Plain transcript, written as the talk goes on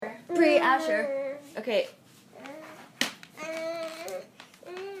free, Asher. Okay.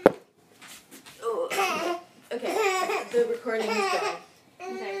 Oh. Okay, the recording is going.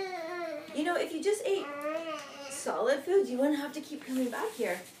 Okay. You know, if you just ate solid foods, you wouldn't have to keep coming back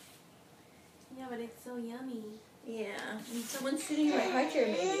here. Yeah, but it's so yummy. Yeah, and someone's sitting in my high chair,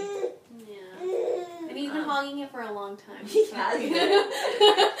 maybe. Yeah. And he's been hogging it for a long time. He has been.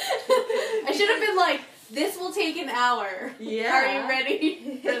 I should have been like, this will take an hour. Yeah. Are you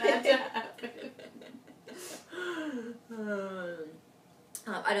ready for that to happen?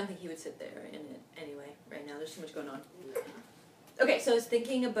 I don't think he would sit there in it anyway, right now. There's too much going on. Okay, so I was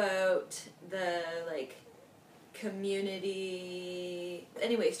thinking about the, like, community...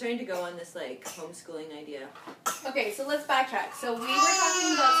 Anyway, starting to go on this, like, homeschooling idea. Okay, so let's backtrack. So we were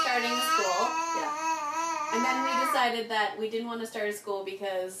talking about starting a school. Yeah. And then we decided that we didn't want to start a school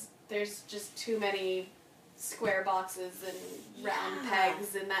because there's just too many square boxes and round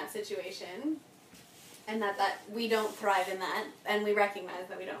pegs in that situation. And that we don't thrive in that. And we recognize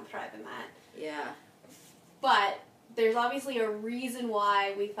that we don't thrive in that. Yeah. But there's obviously a reason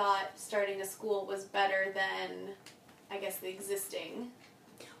why we thought starting a school was better than, I guess, the existing.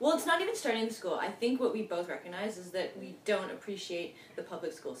 Well, it's not even starting the school. I think what we both recognize is that we don't appreciate the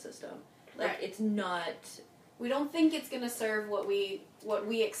public school system. Like, Right. It's not... We don't think it's going to serve what we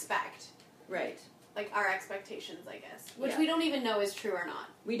expect. Right. Like, our expectations, I guess. Which Yeah. we don't even know is true or not.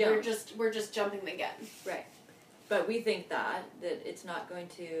 We don't. We're just jumping the gun. Right. But we think that it's not going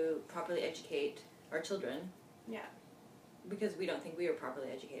to properly educate our children. Yeah. Because we don't think we were properly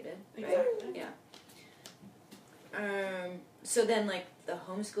educated. Right? Exactly. Yeah. So then, like, the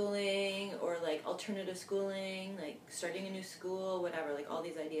homeschooling or, like, alternative schooling, like, starting a new school, whatever, like, all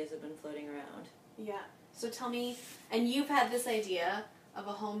these ideas have been floating around. Yeah. So tell me, and you've had this idea of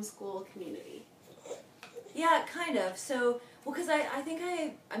a homeschool community. Yeah, kind of. So, well, because I think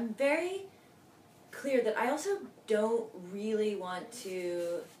I'm very clear that I also don't really want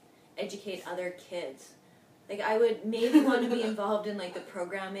to educate other kids. Like, I would maybe want to be involved in, like, the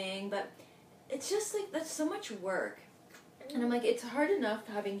programming, but it's just, like, that's so much work. And I'm like, it's hard enough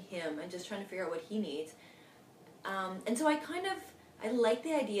having him and just trying to figure out what he needs. And so I like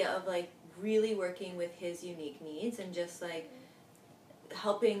the idea of, like, really working with his unique needs and just, like,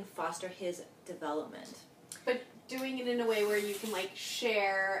 helping foster his development. But doing it in a way where you can, like,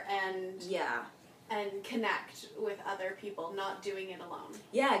 share and connect with other people, not doing it alone.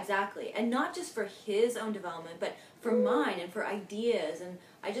 Yeah, exactly. And not just for his own development, but for mine and for ideas. And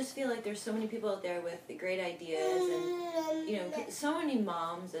I just feel like there's so many people out there with great ideas and, you know, so many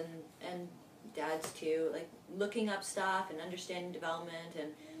moms and dads too, like, looking up stuff and understanding development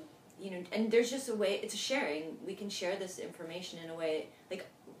and, you know, and there's just a way, it's a sharing. We can share this information in a way, like,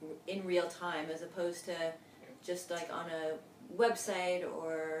 in real time as opposed to just, like, on a website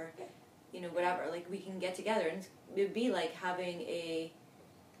or, you know, whatever. Like, we can get together and it would be like having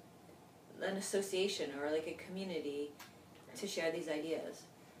an association or, like, a community to share these ideas.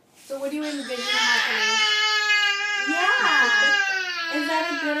 So what do you envision happening? Yeah! Is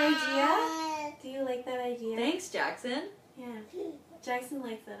that a good idea? Do you like that idea? Thanks, Jackson. Yeah. Jackson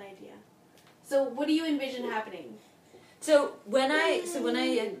likes that idea. So what do you envision happening? So when I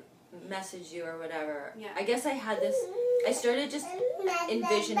had messaged you or whatever, Yeah. I guess I had this, I started just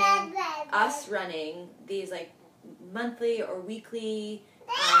envisioning us running these, like, monthly or weekly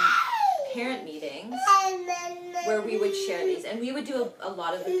parent meetings where we would share these. And we would do a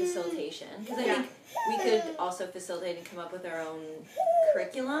lot of the facilitation because I think we could also facilitate and come up with our own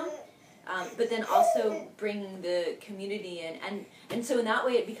curriculum. But then also bring the community in. And so in that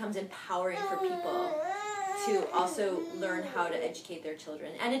way it becomes empowering for people to also learn how to educate their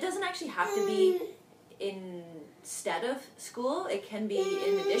children. And it doesn't actually have to be instead of school. It can be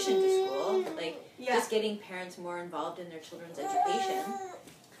in addition to school. Like, just getting parents more involved in their children's education.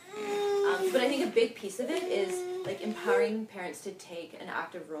 But I think a big piece of it is, like, empowering parents to take an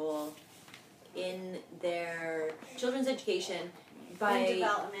active role in their children's education by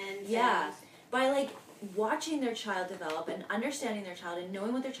development. By, like, watching their child develop and understanding their child and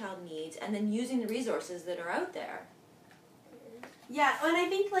knowing what their child needs and then using the resources that are out there. Yeah, and I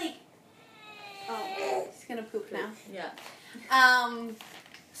think, like, oh, he's gonna poop now. Yeah.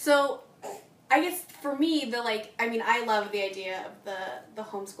 So I guess for me, I love the idea of the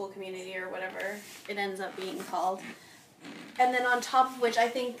homeschool community or whatever it ends up being called. And then on top of which, I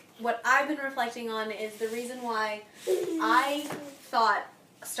think what I've been reflecting on is the reason why I thought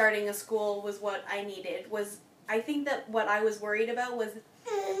starting a school was what I needed was, I think that what I was worried about was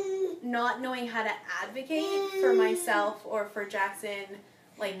not knowing how to advocate for myself or for Jackson,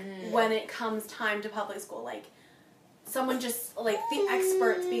 like, when it comes time to public school. Like, someone just, like, the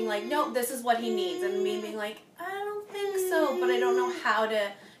experts being like, no, this is what he needs, and me being like, I don't think so, but I don't know how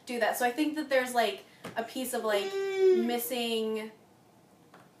to do that. So I think that there's, like, a piece of, like, missing,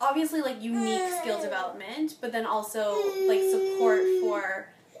 obviously, like, unique skill development, but then also, like, support for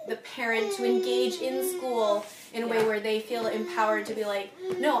the parent to engage in school in a way where they feel empowered to be like,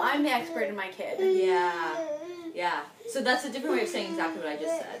 no, I'm the expert in my kid. Yeah. So that's a different way of saying exactly what I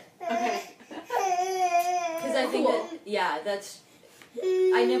just said. Okay. Because I think that's...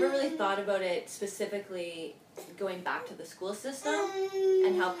 I never really thought about it specifically going back to the school system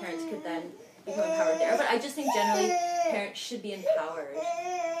and how parents could then become empowered there. But I just think generally parents should be empowered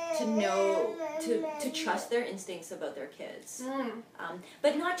to know, to trust their instincts about their kids.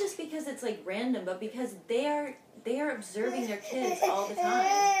 But not just because it's like random, but because they are observing their kids all the time.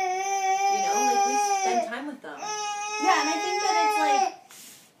 You know, like we spend time with them. Yeah, and I think that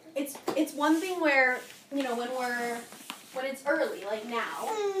it's like, it's one thing where, you know, when it's early, like now,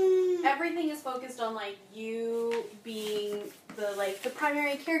 everything is focused on, like, you being the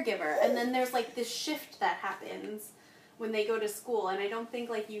primary caregiver, and then there's, like, this shift that happens when they go to school, and I don't think,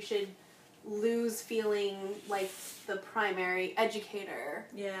 like, you should lose feeling like the primary educator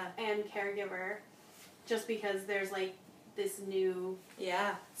and caregiver just because there's, like, this new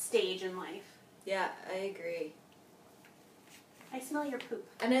stage in life. Yeah, I agree. I smell your poop.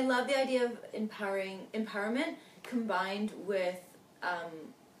 And I love the idea of empowerment combined with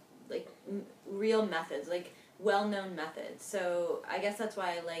real methods, like well-known methods. So I guess that's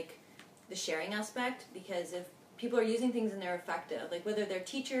why I like the sharing aspect, because if people are using things and they're effective, like whether they're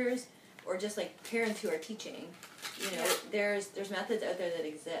teachers or just like parents who are teaching, you know, there's methods out there that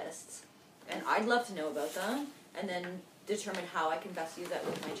exist, and I'd love to know about them and then determine how I can best use that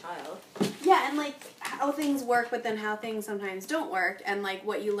with my child. Yeah, and like how things work, but then how things sometimes don't work, and like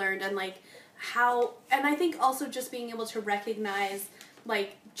what you learned, and like how, and I think also just being able to recognize,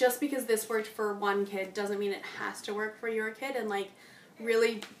 like, just because this worked for one kid doesn't mean it has to work for your kid, and like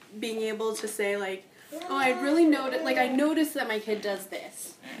really being able to say like, oh, I really noticed that my kid does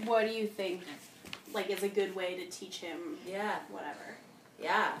this. What do you think, like, is a good way to teach him? Whatever.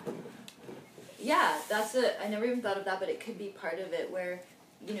 Yeah, I never even thought of that, but it could be part of it where,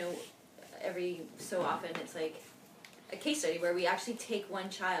 you know, every so often it's like a case study where we actually take one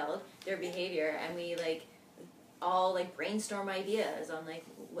child, their behavior, and we like all like brainstorm ideas on like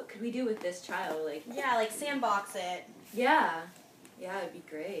what could we do with this child, like like sandbox it. It'd be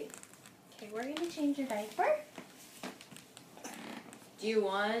great. Okay, we're gonna change your diaper. Do you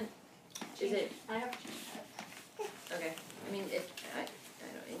want? Is it? I have to change that. Okay. I mean, if I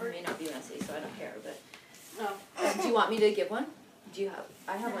don't, it may not be messy, so I don't care. But oh, do you want me to give one? Do you have?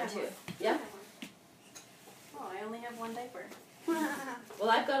 I have one too. Yeah. Oh, I only have one diaper. Well,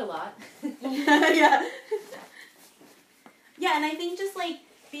 I've got a lot. Yeah. Yeah, and I think just like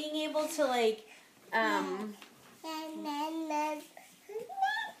being able to like,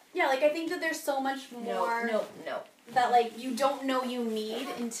 yeah, like I think that there's so much more No. that like you don't know you need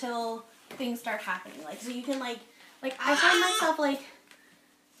until things start happening. Like, so you can like I find myself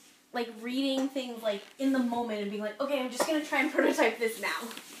like reading things like in the moment and being like, okay, I'm just gonna try and prototype this now.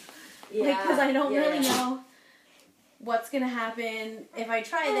 Like, because I don't really know what's gonna happen if I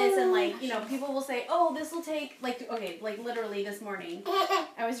try this, and like, you know, people will say, oh, this will take like, okay, like literally this morning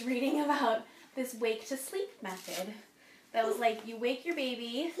I was reading about this wake to sleep method that was like, you wake your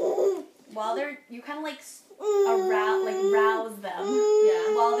baby while you kind of like rouse them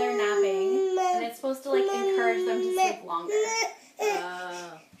while they're napping, and it's supposed to like encourage them to sleep longer.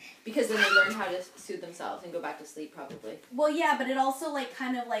 Because then they learn how to soothe themselves and go back to sleep, probably. Well, yeah, but it also like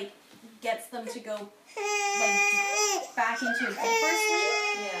kind of like gets them to go like back into a deeper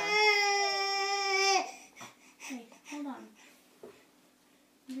sleep. Yeah. Hey, hold on.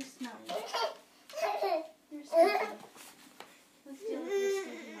 You're smelly. You're smelly. Let's deal with your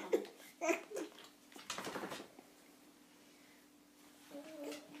stinky mom.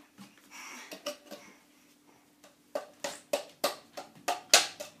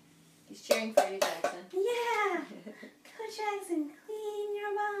 He's cheering for you, Jackson. Yeah! Go, Jackson, clean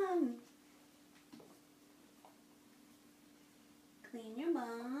your bum. Clean your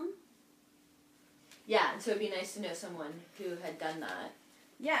bum. Yeah, and so it'd be nice to know someone who had done that.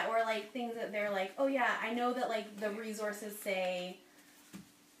 Yeah, or like things that they're like, oh yeah, I know that like the resources say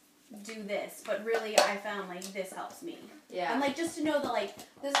do this, but really I found like this helps me. Yeah. And like just to know that like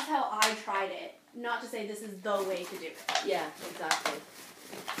this is how I tried it, not to say this is the way to do it. Yeah, exactly.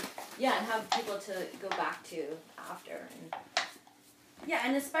 Yeah, and have people to go back to after. And yeah,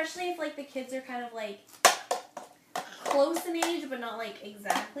 and especially if like the kids are kind of like close in age, but not like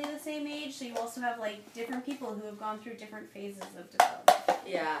exactly the same age. So you also have like different people who have gone through different phases of development.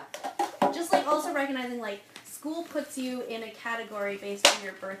 Yeah. Just like also recognizing like school puts you in a category based on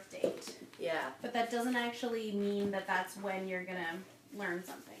your birth date. Yeah. But that doesn't actually mean that that's when you're gonna learn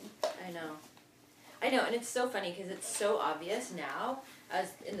something. I know, and it's so funny because it's so obvious now,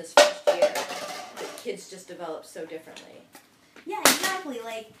 as in this first year, that kids just develop so differently. Yeah, exactly.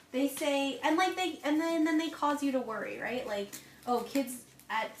 Like they say, and then they cause you to worry, right? Like, oh, kids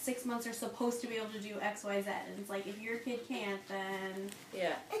at 6 months are supposed to be able to do X, Y, Z, and it's like if your kid can't, then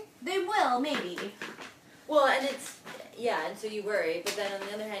they will maybe. Well, and and so you worry, but then on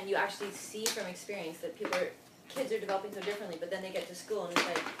the other hand, you actually see from experience that kids are developing so differently, but then they get to school and it's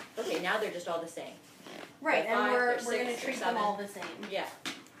like, okay, now they're just all the same. Right, they're and five, we're they're going to six, treat they're them all 7. the same. Yeah.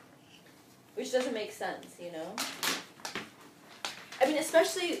 Which doesn't make sense, you know? I mean,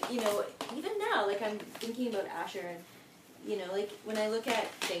 especially, you know, even now, like, I'm thinking about Asher and, you know, like, when I look at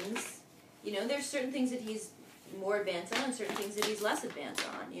things, you know, there's certain things that he's more advanced on and certain things that he's less advanced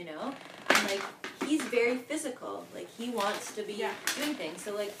on, you know? And, like, he's very physical. Like, he wants to be doing things.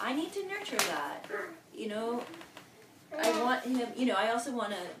 So, like, I need to nurture that, you know? I want him, you know, I also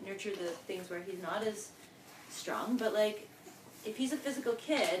want to nurture the things where he's not as strong, but, like, if he's a physical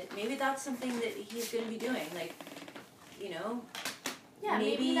kid, maybe that's something that he's going to be doing, like, you know? Yeah,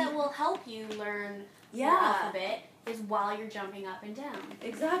 maybe that will help you learn the alphabet is while you're jumping up and down.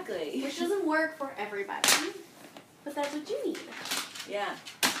 Exactly. Which doesn't work for everybody, but that's what you need. Yeah.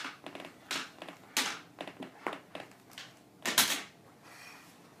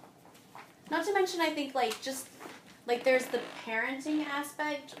 Not to mention, I think, like, just, like, there's the parenting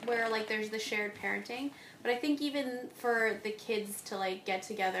aspect where, like, there's the shared parenting. But I think even for the kids to, like, get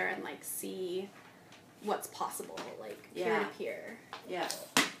together and, like, see what's possible, like, peer-to-peer. Yeah.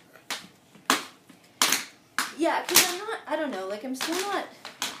 Yeah, because I don't know, like, I'm still not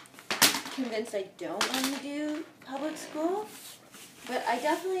convinced I don't want to do public school. But I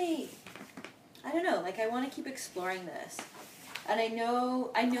definitely, I don't know, like, I want to keep exploring this. And I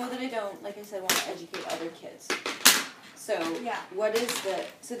know that I don't, like I said, want to educate other kids. So, what is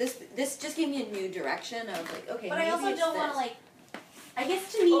so this just gave me a new direction of, like, okay, but maybe I also don't want to, like, I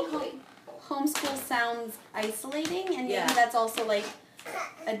guess to me, homeschool sounds isolating, and maybe that's also, like,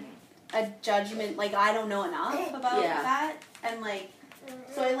 a judgment, like, I don't know enough about that, and, like,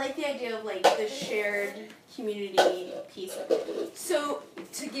 so I like the idea of, like, the shared community piece of it. So,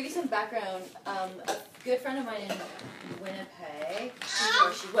 to give you some background, a good friend of mine in Winnipeg,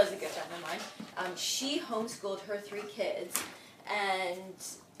 or she was a good friend of mine, she homeschooled her 3 kids,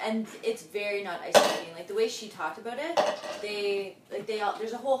 and it's very not isolating. Like, the way she talked about it,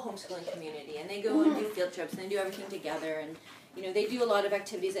 there's a whole homeschooling community, and they go and do field trips, and they do everything together, and, you know, they do a lot of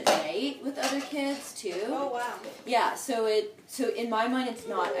activities at night with other kids, too. Oh, wow. Yeah, so in my mind, it's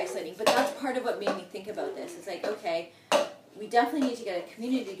not isolating, but that's part of what made me think about this. It's like, okay, we definitely need to get a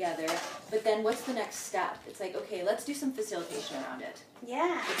community together, but then what's the next step? It's like, okay, let's do some facilitation around it.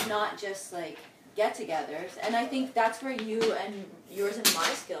 Yeah. It's not just, like, get-togethers, and I think that's where you and yours and my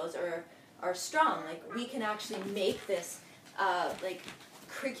skills are strong. Like, we can actually make this, like,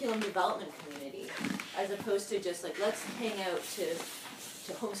 curriculum development community, as opposed to just, like, let's hang out to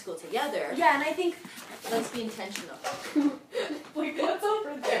homeschool together. Yeah, and I think, let's be intentional. Wait, what's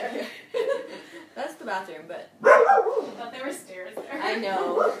over there? That's the bathroom, but I thought there were stairs there. I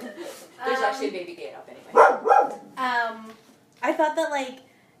know. There's actually a baby gate up anyway. I thought that, like,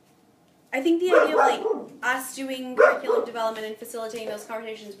 I think the idea of, like, us doing curriculum development and facilitating those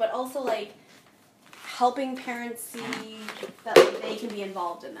conversations, but also, like, helping parents see that, like, they can be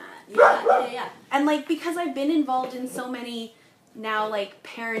involved in that. Yeah. And, like, because I've been involved in so many now, like,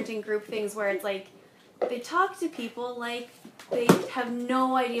 parenting group things where it's, like, they talk to people like they have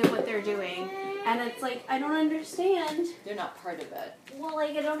no idea what they're doing. And it's like, I don't understand. They're not part of it. Well,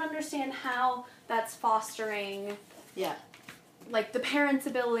 like, I don't understand how that's fostering, like, the parent's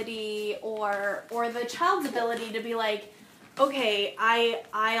ability or the child's ability to be like, okay,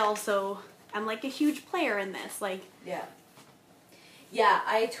 I also am, like, a huge player in this. Like, yeah,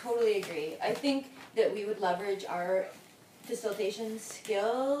 I totally agree. I think that we would leverage our facilitation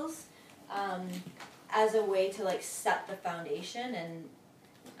skills as a way to, like, set the foundation and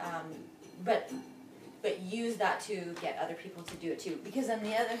but use that to get other people to do it too. Because on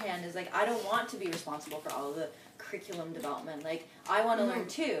the other hand is, like, I don't want to be responsible for all of the curriculum development. Like, I want to learn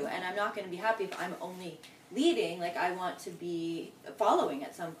too, and I'm not going to be happy if I'm only leading. Like, I want to be following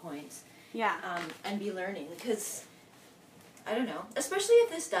at some points. Yeah. And be learning, because I don't know. Especially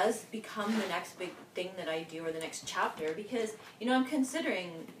if this does become the next big thing that I do or the next chapter, because, you know, I'm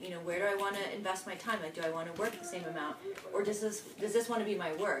considering, you know, where do I want to invest my time? Like, do I want to work the same amount, or does this want to be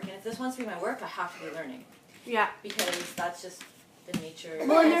my work? And if this wants to be my work, I have to be learning. Yeah. Because that's just the nature.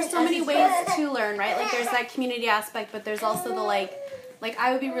 Well, and there's so many ways to learn, right? Like, there's that community aspect, but there's also the, like,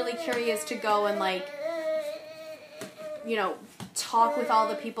 I would be really curious to go and, like, you know, talk with all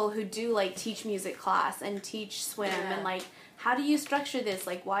the people who do, like, teach music class and teach swim and, like, how do you structure this?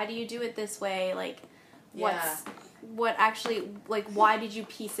 Like, why do you do it this way? Like, what actually, like, why did you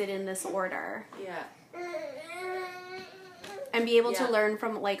piece it in this order? Yeah. And be able to learn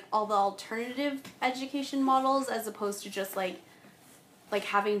from, like, all the alternative education models as opposed to just, like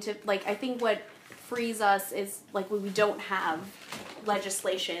having to, like, I think what frees us is, like, when we don't have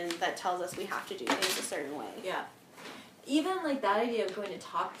legislation that tells us we have to do things a certain way. Yeah. Even, like, that idea of going to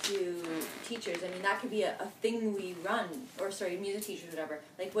talk to teachers, I mean, that could be a thing we run, or, sorry, music teachers, whatever.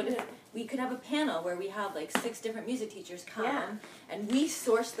 Like, what if we could have a panel where we have, like, 6 different music teachers come, and we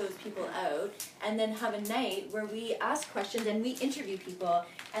source those people out, and then have a night where we ask questions and we interview people,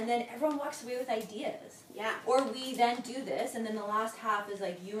 and then everyone walks away with ideas. Yeah. Or we then do this, and then the last half is,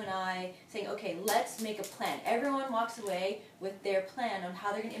 like, you and I saying, okay, let's make a plan. Everyone walks away with their plan on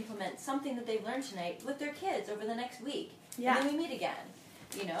how they're going to implement something that they've learned tonight with their kids over the next week. Yeah. And then we meet again,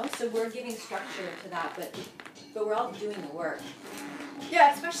 you know? So we're giving structure to that, but we're all doing the work.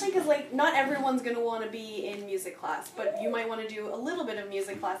 Yeah, especially because, like, not everyone's going to want to be in music class, but you might want to do a little bit of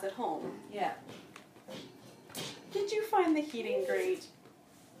music class at home. Yeah. Did you find the heating great?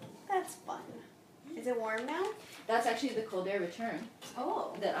 That's fun. Is it warm now? That's actually the cold air return.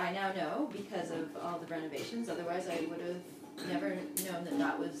 Oh. That I now know because of all the renovations. Otherwise, I would have never known that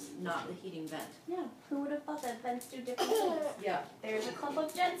that was not the heating vent. Yeah. Who would have thought that vents do different things? Yeah. There's a clump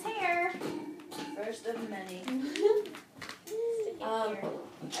of Jen's hair. First of many. Stick it here.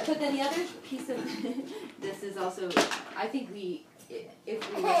 But then the other piece of this is also, I think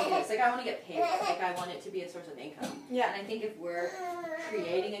if we were to do this, like, I want to get paid. Like, I want it to be a source of income. Yeah. And I think if we're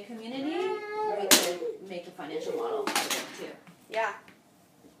creating a community, we could make a financial model out of it too. Yeah.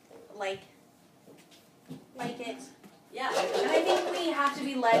 Like it. Yeah. And I think we have to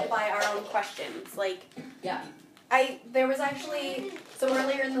be led by our own questions. Like, yeah. There was actually, so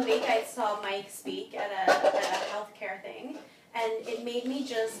earlier in the week I saw Mike speak at a healthcare thing, and it made me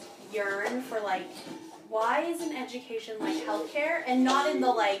just yearn for, like, why isn't education like healthcare? And not in the,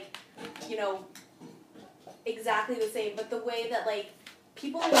 like, you know, exactly the same, but the way that, like,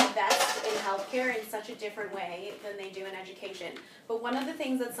 people invest in healthcare in such a different way than they do in education. But one of the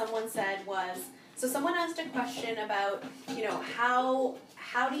things that someone said was, so someone asked a question about, you know, how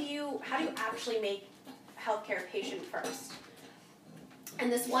do you actually make healthcare patient first?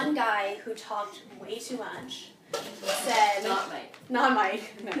 And this one guy who talked way too much said... Not Mike. Not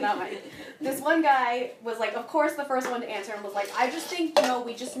Mike. No, not Mike. This one guy was like, of course the first one to answer, and was like, I just think, you know,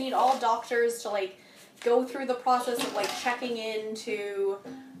 we just need all doctors to, like, go through the process of, like, checking into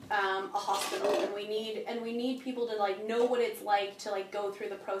a hospital, and we need people to, like, know what it's like to, like, go through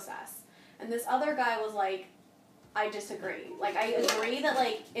the process. And this other guy was like, I disagree. Like, I agree that,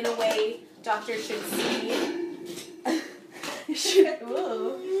 like, in a way, doctors should see...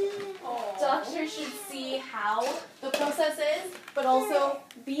 Doctors should see how the process is, but also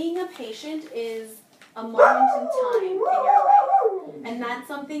being a patient is a moment in time in your life. And that's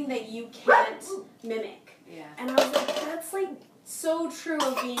something that you can't mimic. Yeah. And I was like, that's, like, so true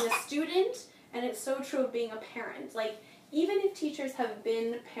of being a student, and it's so true of being a parent. Like, even if teachers have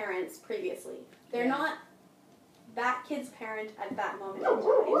been parents previously, they're not that kid's parent at that moment in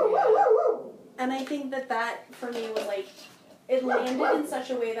time. And I think that for me was, like, it landed in such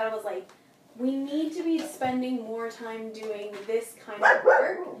a way that I was like, we need to be spending more time doing this kind of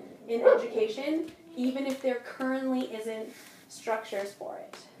work in education, even if there currently isn't structures for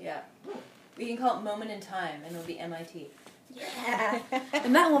it. Yeah. We can call it moment in time, and it'll be MIT. Yeah.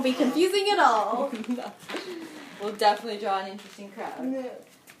 And that won't be confusing at all. No. We'll definitely draw an interesting crowd. No.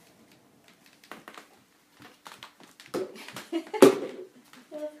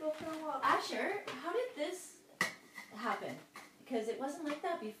 Let's go for a walk. Asher, how did this happen? Because it wasn't like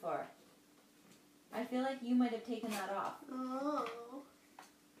that before. I feel like you might have taken that off. Oh.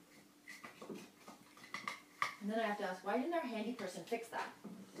 And then I have to ask, why didn't our handy person fix that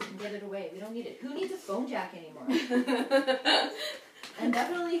and get it away? We don't need it. Who needs a phone jack anymore? And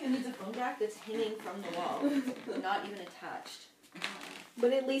definitely who needs a phone jack that's hanging from the wall, not even attached.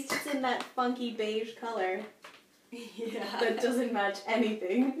 But at least it's in that funky beige color. Yeah. That doesn't match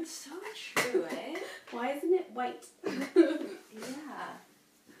anything. It's so true, eh? Why isn't it white? Yeah.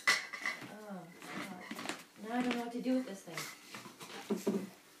 Oh, God. Now I don't know what to do with this thing.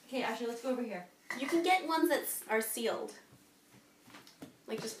 Okay, Ashley, let's go over here. You can get ones that are sealed.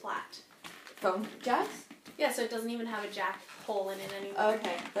 Like just flat. Phone jacks? Yeah, so it doesn't even have a jack hole in it anymore.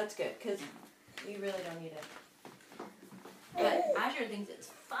 Okay, that's good, because you really don't need it. But Asher thinks it's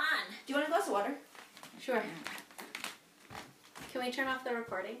fun. Do you want a glass of water? Sure. Can we turn off the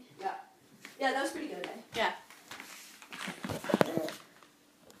recording? Yeah. Yeah, that was pretty good, eh? Yeah.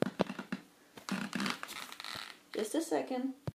 Just a second.